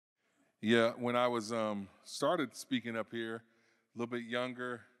Yeah, when I was started speaking up here, a little bit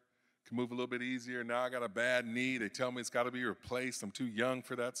younger, can move a little bit easier. Now I got a bad knee. They tell me it's got to be replaced. I'm too young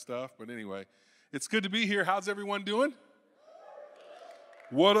for that stuff. But anyway, it's good to be here. How's everyone doing?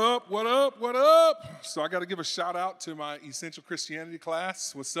 What up, what up, what up? So I got to give a shout out to my Essential Christianity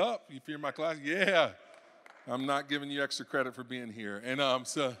class. What's up? If you're in my class, yeah. I'm not giving you extra credit for being here. And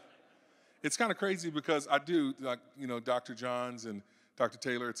so it's kind of crazy because I do, like, Dr. Johns and Dr.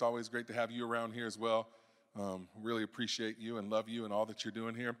 Taylor, it's always great to have you around here as well. Really appreciate you and love you and all that you're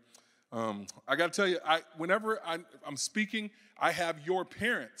doing here. I got to tell you, whenever I'm speaking, I have your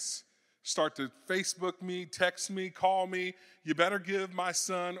parents start to Facebook me, text me, call me. You better give my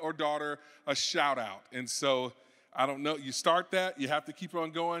son or daughter a shout out. And so I don't know, you start that, you have to keep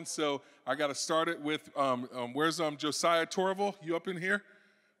on going. So I got to start it with, where's Josiah Torval? You up in here?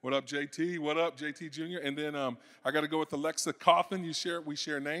 What up, JT? What up, JT Jr.? And then I got to go with Alexa Cawthon. We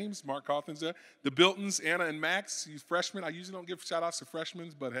share names. Mark Cawthon's there. The Biltons, Anna and Max, you freshmen. I usually don't give shout outs to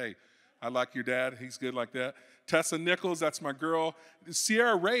freshmen, but hey, I like your dad. He's good like that. Tessa Nichols, that's my girl.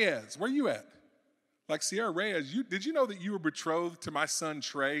 Sierra Reyes, where you at? Like Sierra Reyes, did you know that you were betrothed to my son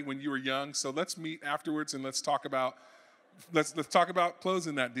Trey when you were young? So let's meet afterwards and let's talk about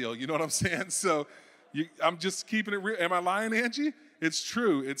closing that deal. You know what I'm saying? So I'm just keeping it real. Am I lying, Angie? It's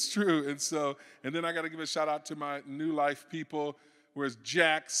true. It's true. And then I got to give a shout out to my New Life people. Whereas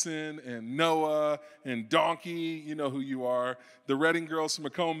Jackson and Noah and Donkey, you know who you are. The Reading girls from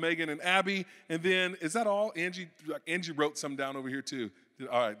Macomb, Megan and Abby. And then, is that all? Angie wrote some down over here too.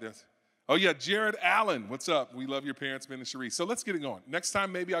 All right. Oh yeah, Jared Allen. What's up? We love your parents, Ben and Cherie. So let's get it going. Next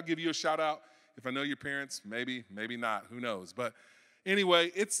time, maybe I'll give you a shout out. If I know your parents, maybe not. Who knows? But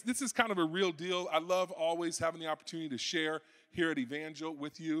anyway, this is kind of a real deal. I love always having the opportunity to share here at Evangel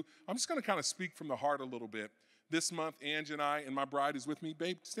with you. I'm just going to kind of speak from the heart a little bit. This month, Angie and I, and my bride is with me.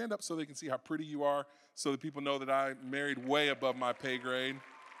 Babe, stand up so they can see how pretty you are, so that people know that I married way above my pay grade.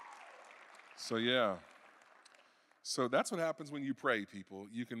 So yeah. So that's what happens when you pray, people.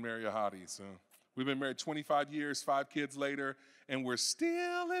 You can marry a hottie. So we've been married 25 years, 5 kids later, and we're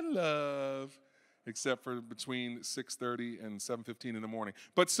still in love, except for between 6:30 and 7:15 in the morning.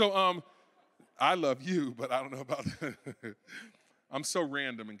 But so I love you, but I don't know about I'm so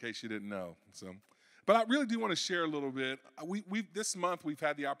random in case you didn't know. But I really do want to share a little bit. This month we've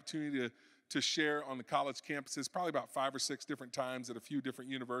had the opportunity to share on the college campuses, probably about 5 or 6 different times at a few different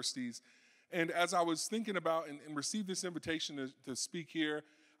universities. And as I was thinking about and received this invitation to speak here,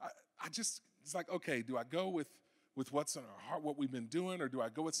 it's like, okay, do I go with what's in our heart, what we've been doing, or do I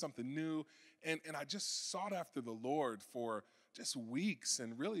go with something new? And I just sought after the Lord for just weeks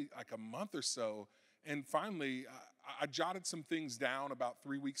and really like a month or so. And finally, I jotted some things down about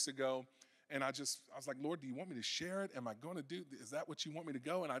 3 weeks ago. And I was like, Lord, do you want me to share it? Am I going to do, is that what you want me to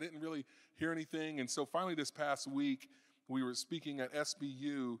go? And I didn't really hear anything. And so finally this past week, we were speaking at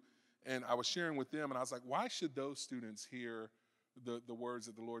SBU, and I was sharing with them, and I was like, why should those students hear the words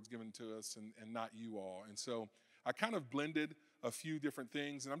that the Lord's given to us and not you all? And so I kind of blended a few different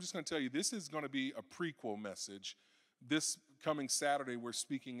things, and I'm just going to tell you, this is going to be a prequel message. This coming Saturday, we're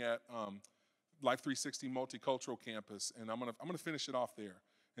speaking at Life 360 Multicultural Campus, and I'm gonna finish it off there.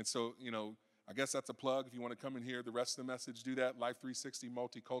 And so, I guess that's a plug. If you want to come and hear the rest of the message, do that, Life 360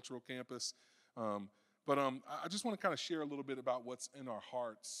 Multicultural Campus. But I just want to kind of share a little bit about what's in our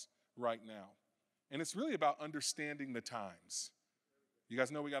hearts right now. And it's really about understanding the times. You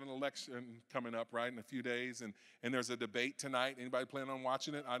guys know we got an election coming up, right, in a few days, and there's a debate tonight. Anybody planning on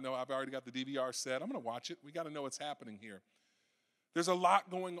watching it? I know I've already got the DVR set. I'm going to watch it. We got to know what's happening here. There's a lot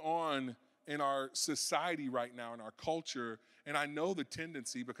going on in our society right now, in our culture, and I know the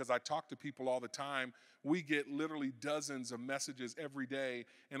tendency because I talk to people all the time. We get literally dozens of messages every day,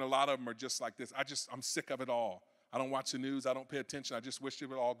 and a lot of them are just like this. I'm sick of it all. I don't watch the news. I don't pay attention. I just wish it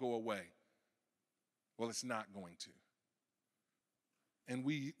would all go away. Well, it's not going to. And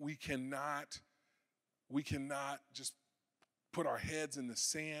we cannot just put our heads in the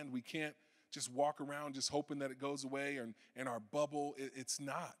sand. We can't just walk around just hoping that it goes away and our bubble. It's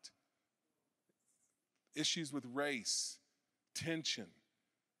not. Issues with race, tension,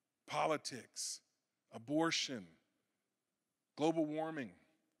 politics, abortion, global warming,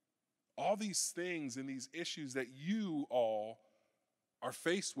 all these things and these issues that you all are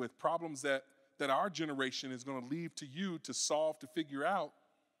faced with, problems that our generation is going to leave to you to solve, to figure out.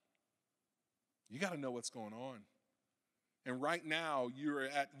 You got to know what's going on. And right now, you're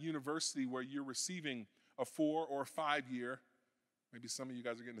at university where you're receiving a 4 or 5 year. Maybe some of you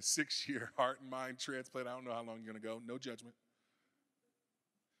guys are getting a 6-year heart and mind transplant. I don't know how long you're going to go. No judgment.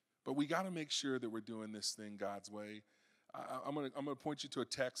 But we got to make sure that we're doing this thing God's way. I'm gonna point you to a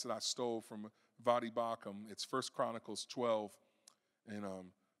text that I stole from Vadi Bakum. It's 1 Chronicles 12 and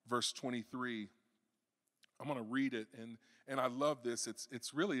verse 23. I'm gonna read it, and I love this.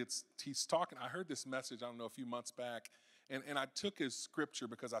 He's talking. I heard this message, I don't know, a few months back, and I took his scripture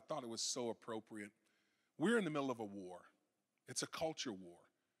because I thought it was so appropriate. We're in the middle of a war. It's a culture war.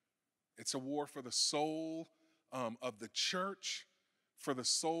 It's a war for the soul of the church, for the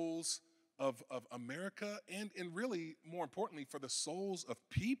souls of America, and really, more importantly, for the souls of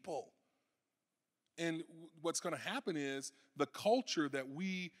people. And what's going to happen is the culture that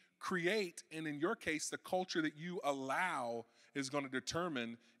we create, and in your case, the culture that you allow, is going to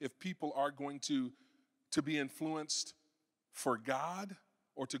determine if people are going to be influenced for God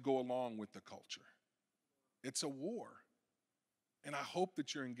or to go along with the culture. It's a war. And I hope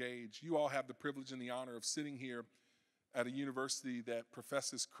that you're engaged. You all have the privilege and the honor of sitting here at a university that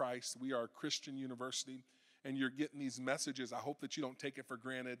professes Christ. We are a Christian university, and you're getting these messages. I hope that you don't take it for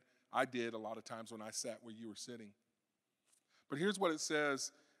granted. I did a lot of times when I sat where you were sitting. But here's what it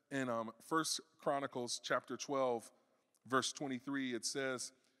says in 1 Chronicles chapter 12, verse 23. It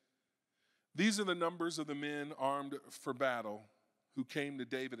says, "These are the numbers of the men armed for battle who came to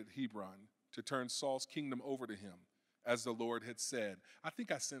David at Hebron to turn Saul's kingdom over to him, as the Lord had said." I think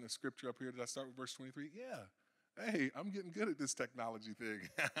I sent a scripture up here. Did I start with verse 23? Yeah. Hey, I'm getting good at this technology thing.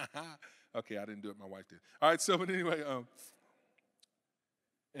 Okay, I didn't do it. My wife did. All right, so but anyway,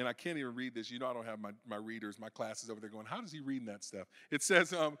 and I can't even read this. You know I don't have my readers. My class is over there going, how does he read that stuff? It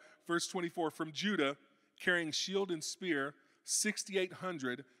says, verse 24, "From Judah, carrying shield and spear,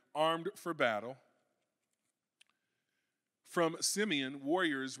 6,800 armed for battle. From Simeon,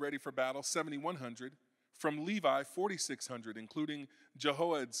 warriors ready for battle, 7,100. From Levi, 4,600, including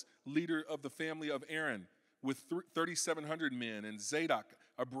Jehoad's, leader of the family of Aaron, with 3,700 men, and Zadok,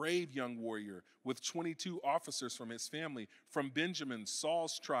 a brave young warrior, with 22 officers from his family. From Benjamin,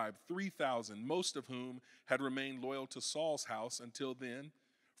 Saul's tribe, 3,000, most of whom had remained loyal to Saul's house until then.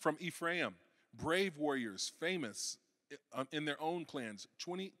 From Ephraim, brave warriors, famous in their own clans,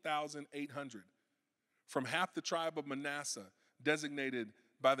 20,800. From half the tribe of Manasseh, designated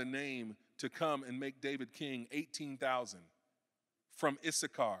by the name to come and make David king, 18,000. From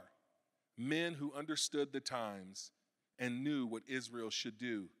Issachar, men who understood the times and knew what Israel should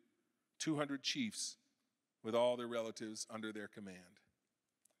do, 200 chiefs with all their relatives under their command.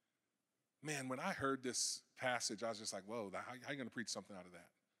 Man, when I heard this passage, I was just like, whoa, how are you going to preach something out of that?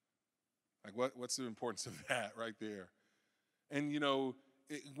 Like, what's the importance of that right there? And,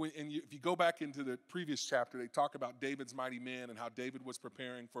 if you go back into the previous chapter, they talk about David's mighty men and how David was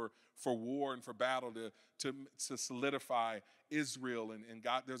preparing for war and for battle to solidify Israel. And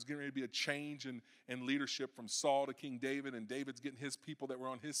God, there's going to be a change in leadership from Saul to King David, and David's getting his people that were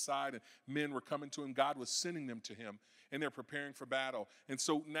on his side, and men were coming to him. God was sending them to him, and they're preparing for battle. And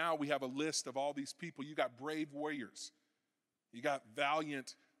so now we have a list of all these people. You got brave warriors. You got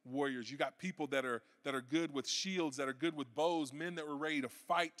valiant warriors. You got people that are good with shields, that are good with bows, men that were ready to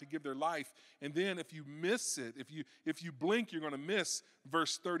fight, to give their life. And then if you miss it, if you blink, you're going to miss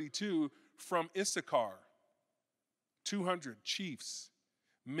verse 32. From Issachar, 200 chiefs,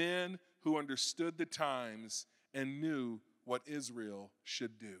 men who understood the times and knew what Israel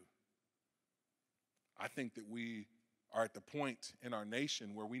should do. I think that we are at the point in our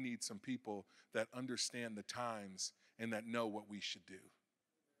nation where we need some people that understand the times and that know what we should do.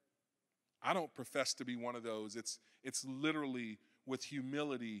 I don't profess to be one of those. It's literally with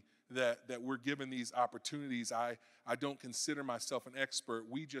humility that we're given these opportunities. I don't consider myself an expert.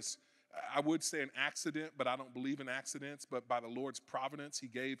 I would say an accident, but I don't believe in accidents. But by the Lord's providence, he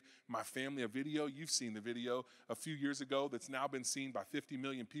gave my family a video. You've seen the video a few years ago that's now been seen by 50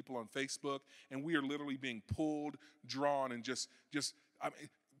 million people on Facebook. And we are literally being pulled, drawn, and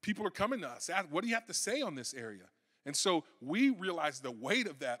people are coming to us. What do you have to say on this area? And so we realize the weight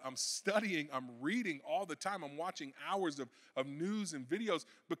of that. I'm studying, I'm reading all the time. I'm watching hours of news and videos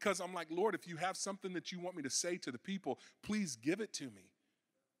because I'm like, Lord, if you have something that you want me to say to the people, please give it to me.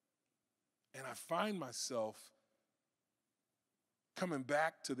 And I find myself coming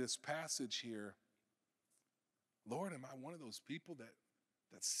back to this passage here. Lord, am I one of those people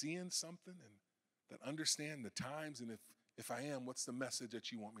that's seeing something and that understand the times? And if I am, what's the message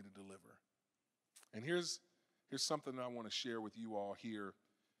that you want me to deliver? And here's something that I want to share with you all here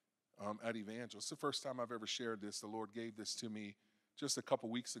at Evangel. It's the first time I've ever shared this. The Lord gave this to me just a couple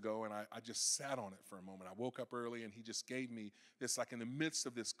weeks ago, and I just sat on it for a moment. I woke up early, and he just gave me this, like in the midst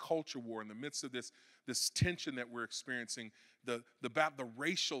of this culture war, in the midst of this tension that we're experiencing, the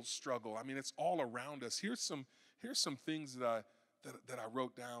racial struggle. I mean, it's all around us. Here's some things that I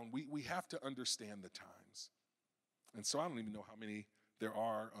wrote down. We have to understand the times. And so I don't even know how many there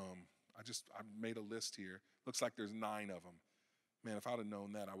are. I made a list here. Looks like there's 9 of them. Man, if I'd have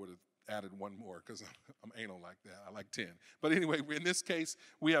known that, I would have added one more because I'm anal like that. I like 10. But anyway, in this case,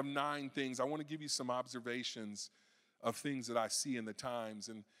 we have 9 things. I want to give you some observations of things that I see in the times,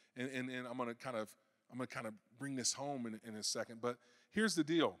 and I'm going to kind of bring this home in a second. But here's the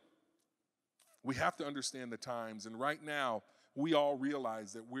deal. We have to understand the times, and right now, we all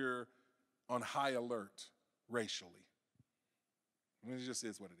realize that we're on high alert racially. I mean, it just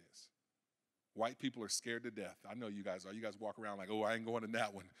is what it is. White people are scared to death. I know you guys are. You guys walk around like, oh, I ain't going in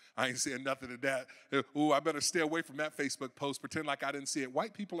that one. I ain't saying nothing to that. Oh, I better stay away from that Facebook post, pretend like I didn't see it.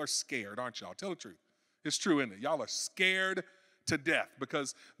 White people are scared, aren't y'all? Tell the truth. It's true, isn't it? Y'all are scared to death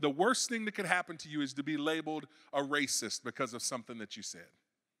because the worst thing that could happen to you is to be labeled a racist because of something that you said.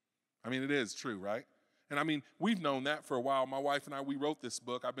 I mean, it is true, right? And I mean, we've known that for a while. My wife and I, we wrote this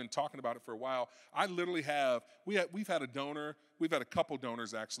book. I've been talking about it for a while. I literally we've had a donor. We've had a couple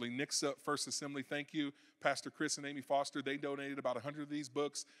donors, actually. Nixa First Assembly, thank you. Pastor Chris and Amy Foster, they donated about 100 of these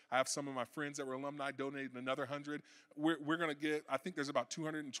books. I have some of my friends that were alumni donated another 100. We're going to get, I think there's about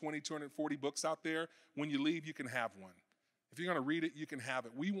 220, 240 books out there. When you leave, you can have one. If you're going to read it, you can have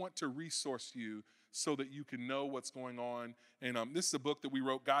it. We want to resource you so that you can know what's going on. And this is a book that we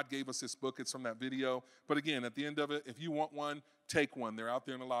wrote. God gave us this book. It's from that video. But again, at the end of it, if you want one, take one. They're out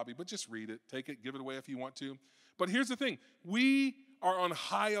there in the lobby. But just read it. Take it. Give it away if you want to. But here's the thing. We are on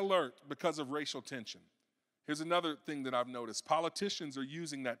high alert because of racial tension. Here's another thing that I've noticed. Politicians are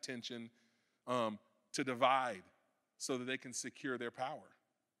using that tension to divide so that they can secure their power.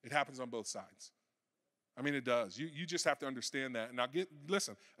 It happens on both sides. I mean, it does. You just have to understand that. Now,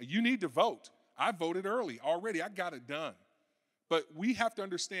 listen, you need to vote. I voted early already. I got it done. But we have to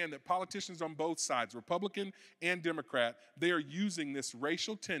understand that politicians on both sides, Republican and Democrat, they are using this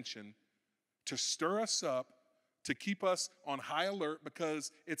racial tension to stir us up, to keep us on high alert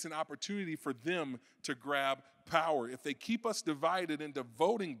because it's an opportunity for them to grab power. If they keep us divided into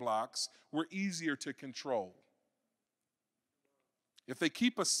voting blocks, we're easier to control. If they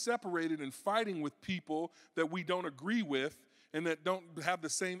keep us separated and fighting with people that we don't agree with and that don't have the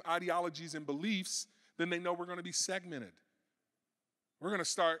same ideologies and beliefs, then they know we're going to be segmented. We're going to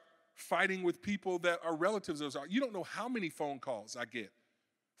start fighting with people that are relatives of ours. You don't know how many phone calls I get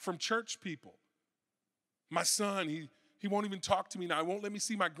from church people. My son, he won't even talk to me now. He won't let me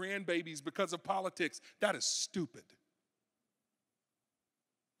see my grandbabies because of politics. That is stupid.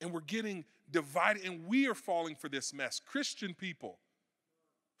 And we're getting divided, and we are falling for this mess. Christian people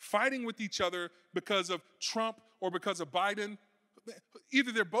fighting with each other because of Trump or because of Biden.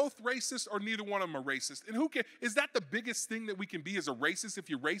 Either they're both racist or neither one of them are racist. And who cares? Is that the biggest thing that we can be as a racist? If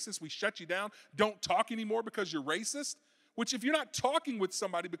you're racist, we shut you down. Don't talk anymore because you're racist. Which if you're not talking with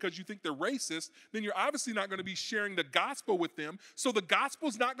somebody because you think they're racist, then you're obviously not going to be sharing the gospel with them. So the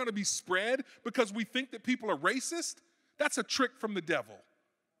gospel's not going to be spread because we think that people are racist. That's a trick from the devil.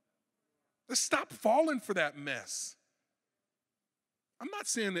 Let's stop falling for that mess. I'm not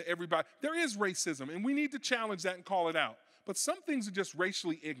saying that everybody, there is racism, and we need to challenge that and call it out. But some things are just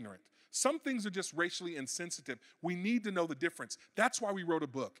racially ignorant. Some things are just racially insensitive. We need to know the difference. That's why we wrote a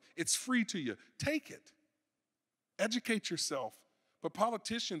book. It's free to you. Take it. Educate yourself. But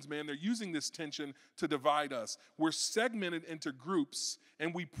politicians, man, they're using this tension to divide us. We're segmented into groups,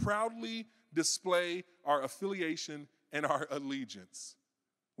 and we proudly display our affiliation and our allegiance.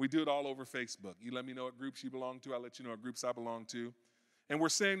 We do it all over Facebook. You let me know what groups you belong to. I let you know what groups I belong to. And we're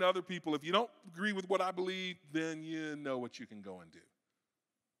saying to other people, if you don't agree with what I believe, then you know what you can go and do.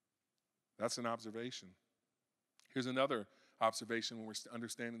 That's an observation. Here's another observation when we're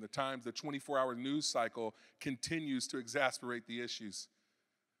understanding the times. The 24-hour news cycle continues to exasperate the issues.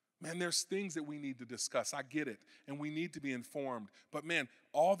 Man, there's things that we need to discuss. I get it. And we need to be informed. But man,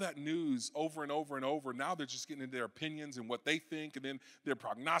 all that news over and over and over, now they're just getting into their opinions and what they think, and then they're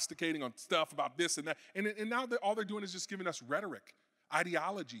prognosticating on stuff about this and that. And now all they're doing is just giving us rhetoric,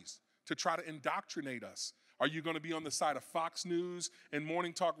 ideologies to try to indoctrinate us. Are you going to be on the side of Fox News and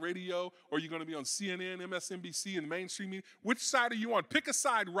Morning Talk Radio? Or are you going to be on CNN, MSNBC, and mainstream media? Which side are you on? Pick a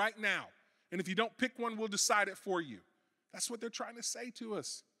side right now. And if you don't pick one, we'll decide it for you. That's what they're trying to say to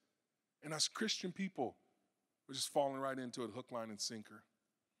us. And us Christian people, we're just falling right into it, hook, line, and sinker.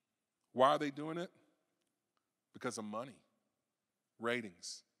 Why are they doing it? Because of money,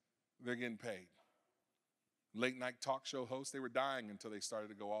 ratings. They're getting paid. Late night talk show hosts, they were dying until they started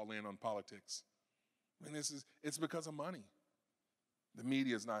to go all in on politics. I mean, it's because of money. The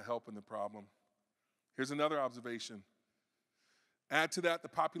media is not helping the problem. Here's another observation. Add to that the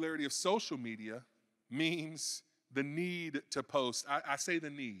popularity of social media means the need to post. I say the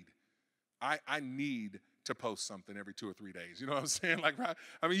need. I need to to post something every 2 or 3 days. You know what I'm saying? Like, right?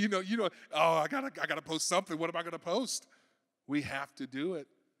 I mean, oh, I gotta post something. What am I gonna post? We have to do it.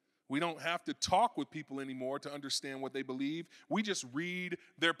 We don't have to talk with people anymore to understand what they believe. We just read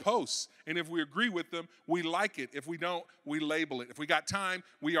their posts. And if we agree with them, we like it. If we don't, we label it. If we got time,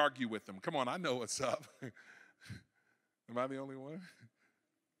 we argue with them. Come on, I know what's up. Am I the only one?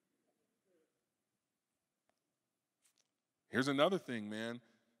 Here's another thing, man.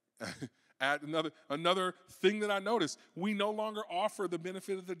 Another thing that I noticed. We no longer offer the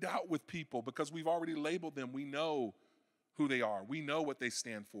benefit of the doubt with people because we've already labeled them. We know who they are. We know what they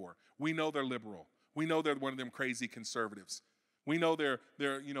stand for. We know they're liberal. We know they're one of them crazy conservatives. We know they're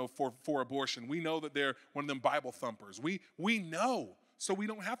for abortion. We know that they're one of them Bible thumpers. We know, so we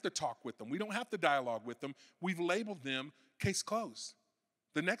don't have to talk with them. We don't have to dialogue with them. We've labeled them, case closed.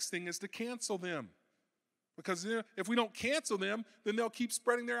 The next thing is to cancel them. Because if we don't cancel them, then they'll keep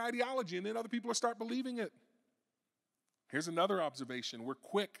spreading their ideology, and then other people will start believing it. Here's another observation. We're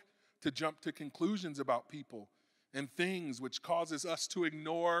quick to jump to conclusions about people and things, which causes us to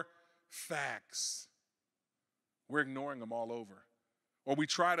ignore facts. We're ignoring them all over. Or we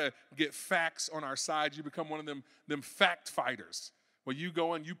try to get facts on our side. You become one of them fact fighters. Well, you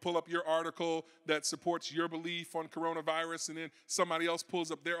go and you pull up your article that supports your belief on coronavirus, and then somebody else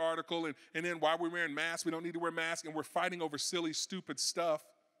pulls up their article, and then while we're wearing masks, we don't need to wear masks, and we're fighting over silly, stupid stuff.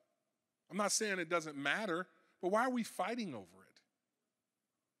 I'm not saying it doesn't matter, but why are we fighting over it?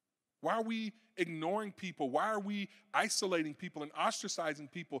 Why are we ignoring people? Why are we isolating people and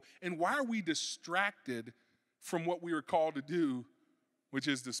ostracizing people? And why are we distracted from what we were called to do, which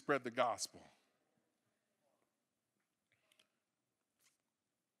is to spread the gospel?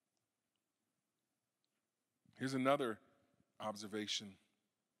 Here's another observation.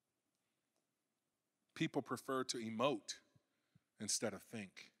 People prefer to emote instead of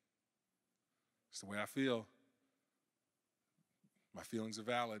think. It's the way I feel. My feelings are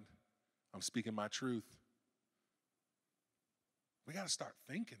valid. I'm speaking my truth. We got to start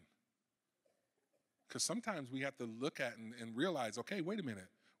thinking. Because sometimes we have to look at and realize, okay, wait a minute.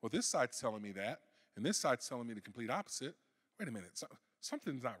 Well, this side's telling me that, and this side's telling me the complete opposite. Wait a minute.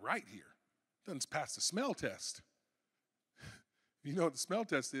 Something's not right here. Doesn't pass the smell test. You know what the smell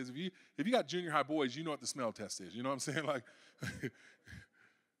test is? If you got junior high boys, you know what the smell test is. You know what I'm saying? Like,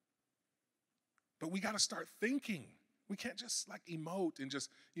 but we got to start thinking. We can't just like emote and just,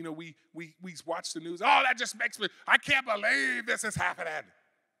 we watch the news. Oh, that just makes me, I can't believe this is happening.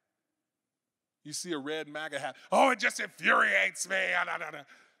 You see a red MAGA hat. Oh, it just infuriates me.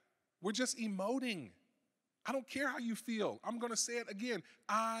 We're just emoting. I don't care how you feel. I'm going to say it again.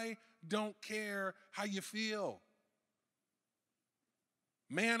 I don't care how you feel.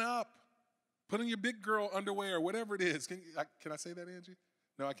 Man up. Put on your big girl underwear, whatever it is. Can I say that, Angie?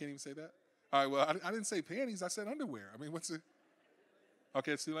 No, I can't even say that? All right, well, I didn't say panties. I said underwear. I mean, what's it?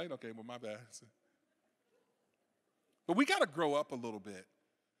 Okay, it's too late? Okay, well, my bad. But we got to grow up a little bit.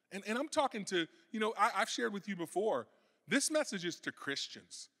 And I'm talking to, I've shared with you before, this message is to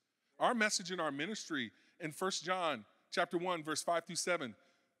Christians. Our message in our ministry in 1 John chapter 1, verse 5 through 7,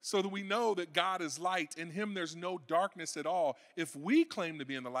 so that we know that God is light. In him there's no darkness at all. If we claim to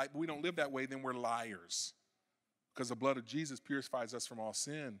be in the light, but we don't live that way, then we're liars. Because the blood of Jesus purifies us from all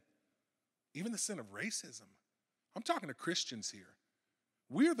sin. Even the sin of racism. I'm talking to Christians here.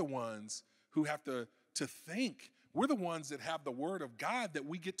 We're the ones who have to think. We're the ones that have the word of God, that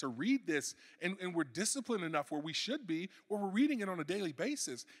we get to read this, and we're disciplined enough where we should be, where we're reading it on a daily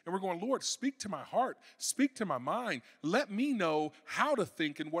basis. And we're going, Lord, speak to my heart, speak to my mind. Let me know how to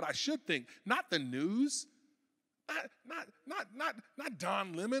think and what I should think. Not the news, not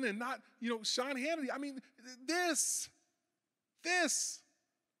Don Lemon and not, Sean Hannity. I mean, this.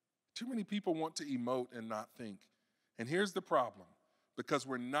 Too many people want to emote and not think. And here's the problem. Because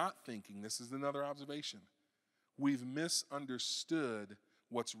we're not thinking, this is another observation. We've misunderstood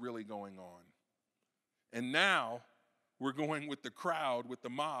what's really going on. And now we're going with the crowd, with the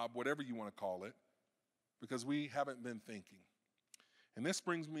mob, whatever you want to call it, because we haven't been thinking. And this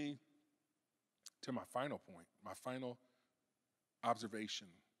brings me to my final point, my final observation.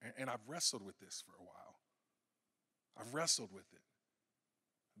 And I've wrestled with this for a while. I've wrestled with it.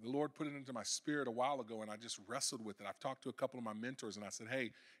 The Lord put it into my spirit a while ago, and I just wrestled with it. I've talked to a couple of my mentors, and I said,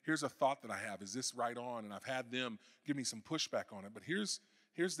 hey, here's a thought that I have. Is this right on? And I've had them give me some pushback on it. But here's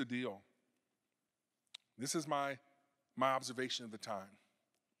the deal. This is my observation of the time.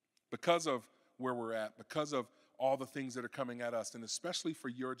 Because of where we're at, because of all the things that are coming at us, and especially for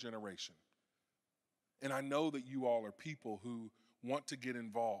your generation. And I know that you all are people who want to get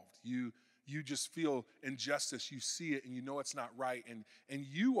involved. You just feel injustice, you see it, and you know it's not right. And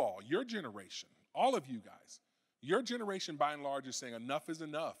you all, your generation, All of you guys. Your generation, by and large, is saying enough is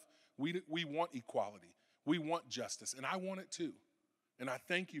enough. We want equality. We want justice, and I want it too. And I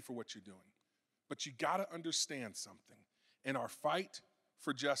thank you for what you're doing. But you got to understand something. In our fight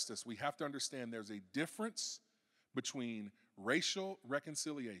for justice, we have to understand there's a difference between racial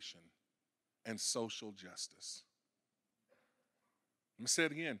reconciliation and social justice. I'm going to say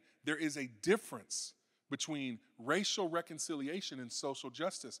it again. There is a difference between racial reconciliation and social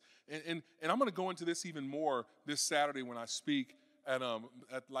justice. And I'm going to go into this even more this Saturday when I speak at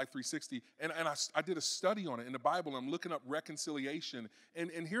Life 360. And I did a study on it in the Bible. I'm looking up reconciliation.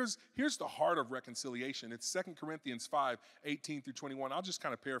 And here's the heart of reconciliation. It's 2 Corinthians 5:18 through 21. I'll just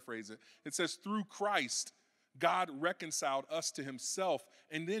kind of paraphrase it. It says, through Christ, God reconciled us to himself,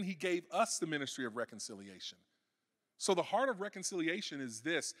 and then he gave us the ministry of reconciliation. So the heart of reconciliation is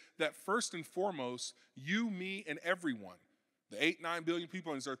this, that first and foremost, you, me, and everyone, the 8-9 billion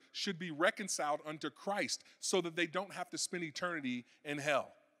people on this earth, should be reconciled unto Christ so that they don't have to spend eternity in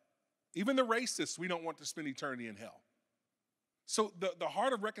hell. Even the racists, we don't want to spend eternity in hell. So the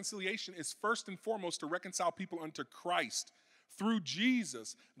heart of reconciliation is first and foremost to reconcile people unto Christ. Through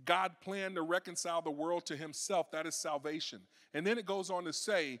Jesus, God planned to reconcile the world to himself. That is salvation. And then it goes on to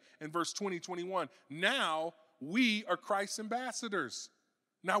say in verse 20-21, now we are Christ's ambassadors.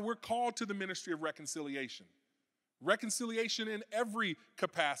 Now we're called to the ministry of reconciliation. Reconciliation in every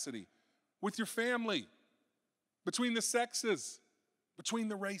capacity. With your family, between the sexes, between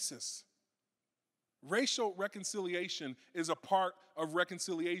the races. Racial reconciliation is a part of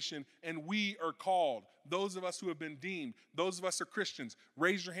reconciliation, and we are called. Those of us who have been deemed, those of us who are Christians,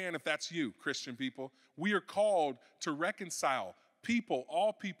 raise your hand if that's you, Christian people. We are called to reconcile people,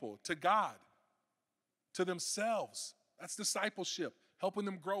 all people, to God, to themselves. That's discipleship, helping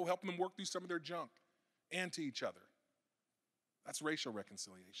them grow, helping them work through some of their junk, and to each other. That's racial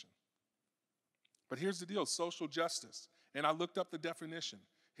reconciliation. But here's the deal, social justice. And I looked up the definition.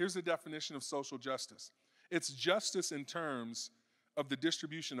 Here's the definition of social justice. It's justice in terms of the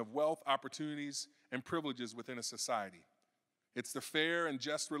distribution of wealth, opportunities, and privileges within a society. It's the fair and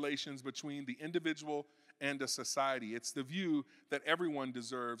just relations between the individual and a society. It's the view that everyone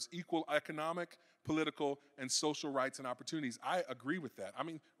deserves equal economic, political, and social rights and opportunities. I agree with that. I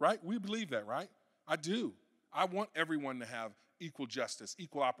mean, right? We believe that, right? I do. I want everyone to have equal justice,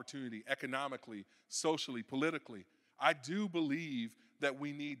 equal opportunity, economically, socially, politically. I do believe that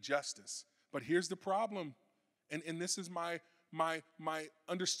we need justice. But here's the problem, and this is my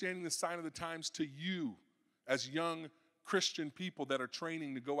understanding the sign of the times to you as young Christian people that are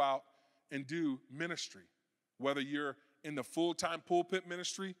training to go out and do ministry. Whether you're in the full-time pulpit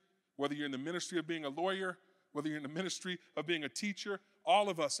ministry, whether you're in the ministry of being a lawyer, whether you're in the ministry of being a teacher, all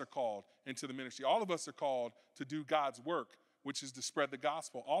of us are called into the ministry. All of us are called to do God's work, which is to spread the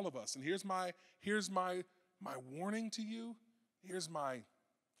gospel, all of us. And here's my warning to you. Here's my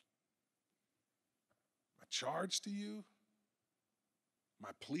charge to you, my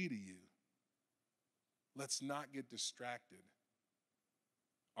plea to you. Let's not get distracted.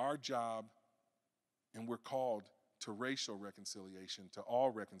 Our job, and we're called to racial reconciliation, to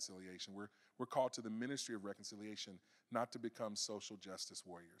all reconciliation. We're called to the ministry of reconciliation, not to become social justice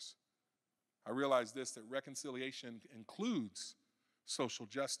warriors. I realize this, that reconciliation includes social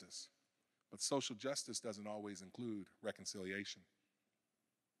justice, but social justice doesn't always include reconciliation.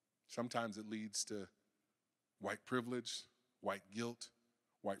 Sometimes it leads to white privilege, white guilt,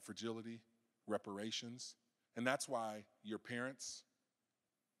 white fragility, reparations. And that's why your parents,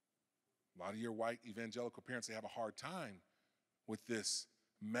 a lot of your white evangelical parents, they have a hard time with this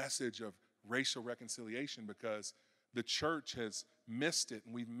message of racial reconciliation because the church has missed it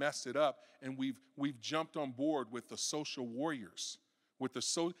and we've messed it up and we've jumped on board with the social warriors.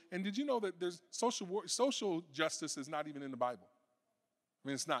 And did you know that there's social justice is not even in the Bible? I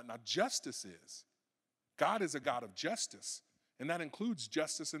mean, it's not. Now, justice is. God is a God of justice, and that includes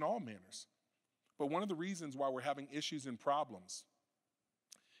justice in all manners. But one of the reasons why we're having issues and problems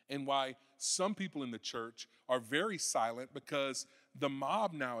and why some people in the church are very silent because the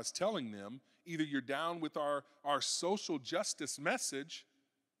mob now is telling them either you're down with our social justice message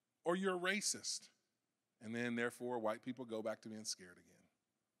or you're a racist. And then, therefore, white people go back to being scared again.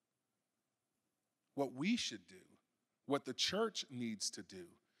 What we should do, what the church needs to do,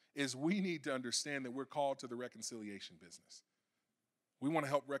 is we need to understand that we're called to the reconciliation business. We want to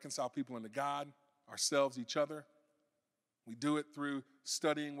help reconcile people unto God, ourselves, each other. We do it through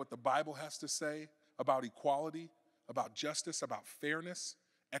studying what the Bible has to say about equality, about justice, about fairness,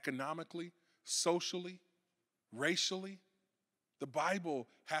 economically, socially, racially. The Bible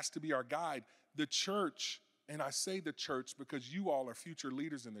has to be our guide. The church, and I say the church because you all are future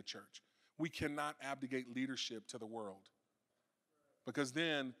leaders in the church, We cannot abdicate leadership to the world, because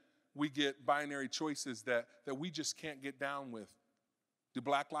then we get binary choices that we just can't get down with. Do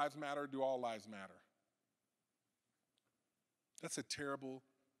Black lives matter? Do all lives matter? That's a terrible,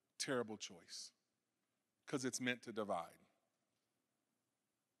 terrible choice, because it's meant to divide.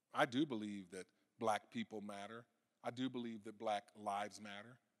 I do believe that Black people matter. I do believe that Black lives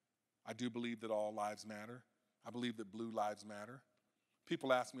matter. I do believe that all lives matter. I believe that blue lives matter.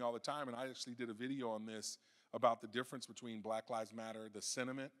 People ask me all the time, and I actually did a video on this, about the difference between Black Lives Matter, the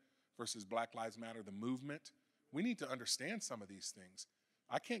sentiment, versus Black Lives Matter, the movement. We need to understand some of these things.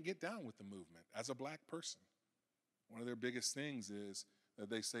 I can't get down with the movement as a Black person. One of their biggest things is that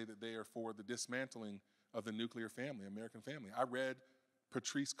they say that they are for the dismantling of the nuclear family, American family. I read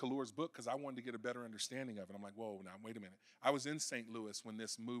Patrice Kalur's book because I wanted to get a better understanding of it. I'm like, whoa, now wait a minute. I was in St. Louis when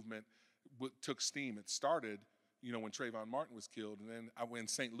this movement took steam. It started, when Trayvon Martin was killed, and then I went in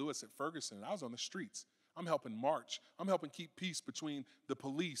St. Louis at Ferguson, and I was on the streets. I'm helping march. I'm helping keep peace between the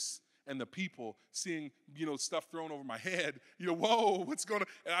police and the people, seeing, stuff thrown over my head. Whoa, what's going on?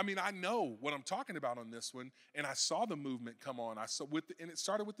 And I know what I'm talking about on this one, and I saw the movement come on. And it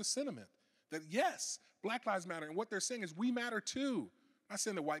started with the sentiment that, yes, Black Lives Matter, and what they're saying is we matter too. I'm not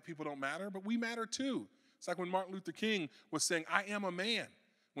saying that white people don't matter, but we matter too. It's like when Martin Luther King was saying, I am a man.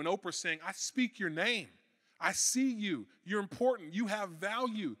 When Oprah's saying, I speak your name. I see you. You're important. You have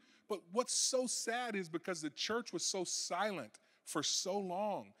value. But what's so sad is because the church was so silent for so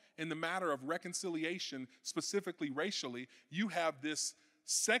long in the matter of reconciliation, specifically racially, you have this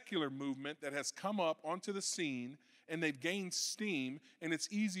secular movement that has come up onto the scene, and they've gained steam, and it's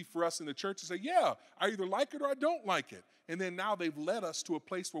easy for us in the church to say, yeah, I either like it or I don't like it. And then now they've led us to a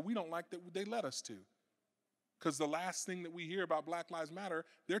place where we don't like that they led us to. Because the last thing that we hear about Black Lives Matter,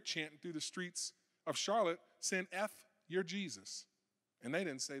 they're chanting through the streets of Charlotte saying, F your Jesus. And they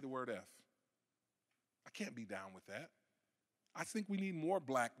didn't say the word F. I can't be down with that. I think we need more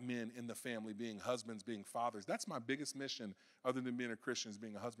Black men in the family, being husbands, being fathers. That's my biggest mission, other than being a Christian, is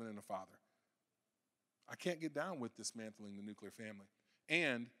being a husband and a father. I can't get down with dismantling the nuclear family.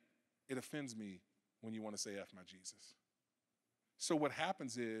 And it offends me when you want to say F my Jesus. So what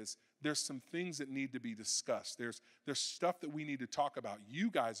happens is there's some things that need to be discussed. There's stuff that we need to talk about. You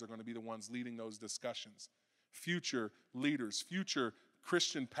guys are going to be the ones leading those discussions. Future leaders, future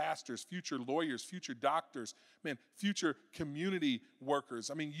Christian pastors, future lawyers, future doctors, future community workers.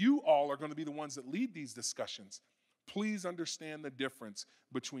 You all are going to be the ones that lead these discussions. Please understand the difference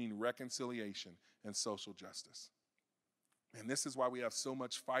between reconciliation and social justice. And this is why we have so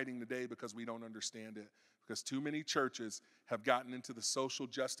much fighting today, because we don't understand it. Because too many churches have gotten into the social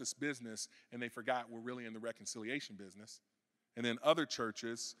justice business, and they forgot we're really in the reconciliation business. And then other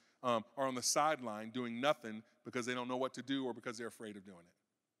churches are on the sideline doing nothing because they don't know what to do or because they're afraid of doing it.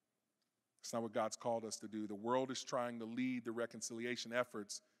 It's not what God's called us to do. The world is trying to lead the reconciliation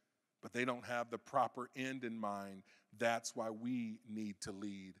efforts, but they don't have the proper end in mind. That's why we need to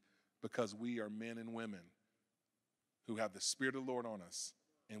lead, because we are men and women who have the Spirit of the Lord on us,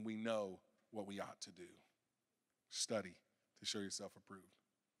 and we know what we ought to do. Study to show yourself approved.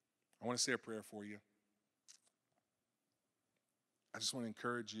 I want to say a prayer for you. I just want to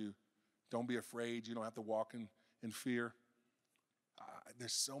encourage you, don't be afraid. You don't have to walk in fear.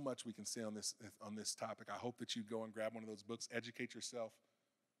 There's so much we can say on this topic. I hope that you go and grab one of those books, educate yourself,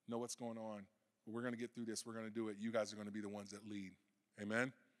 know what's going on. But we're going to get through this. We're going to do it. You guys are going to be the ones that lead.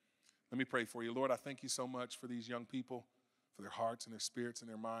 Amen? Let me pray for you. Lord, I thank you so much for these young people, for their hearts and their spirits and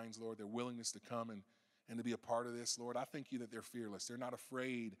their minds, Lord, their willingness to come and to be a part of this. Lord, I thank you that they're fearless. They're not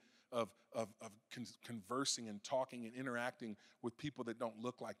afraid of conversing and talking and interacting with people that don't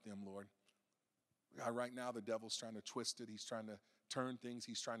look like them, Lord. God, right now the devil's trying to twist it. He's trying to turn things.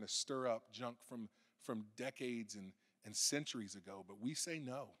 He's trying to stir up junk from decades and centuries ago. But we say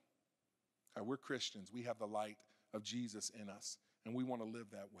no. God, we're Christians. We have the light of Jesus in us, and we want to live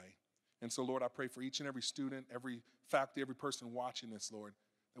that way. And so, Lord, I pray for each and every student, every faculty, every person watching this, Lord,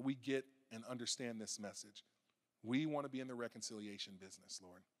 that we get and understand this message. We want to be in the reconciliation business,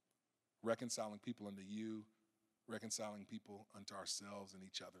 Lord. Reconciling people unto you, reconciling people unto ourselves and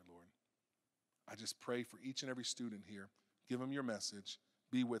each other, Lord. I just pray for each and every student here. Give them your message.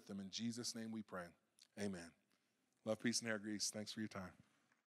 Be with them. In Jesus' name we pray. Amen. Love, peace, and hair grease. Thanks for your time.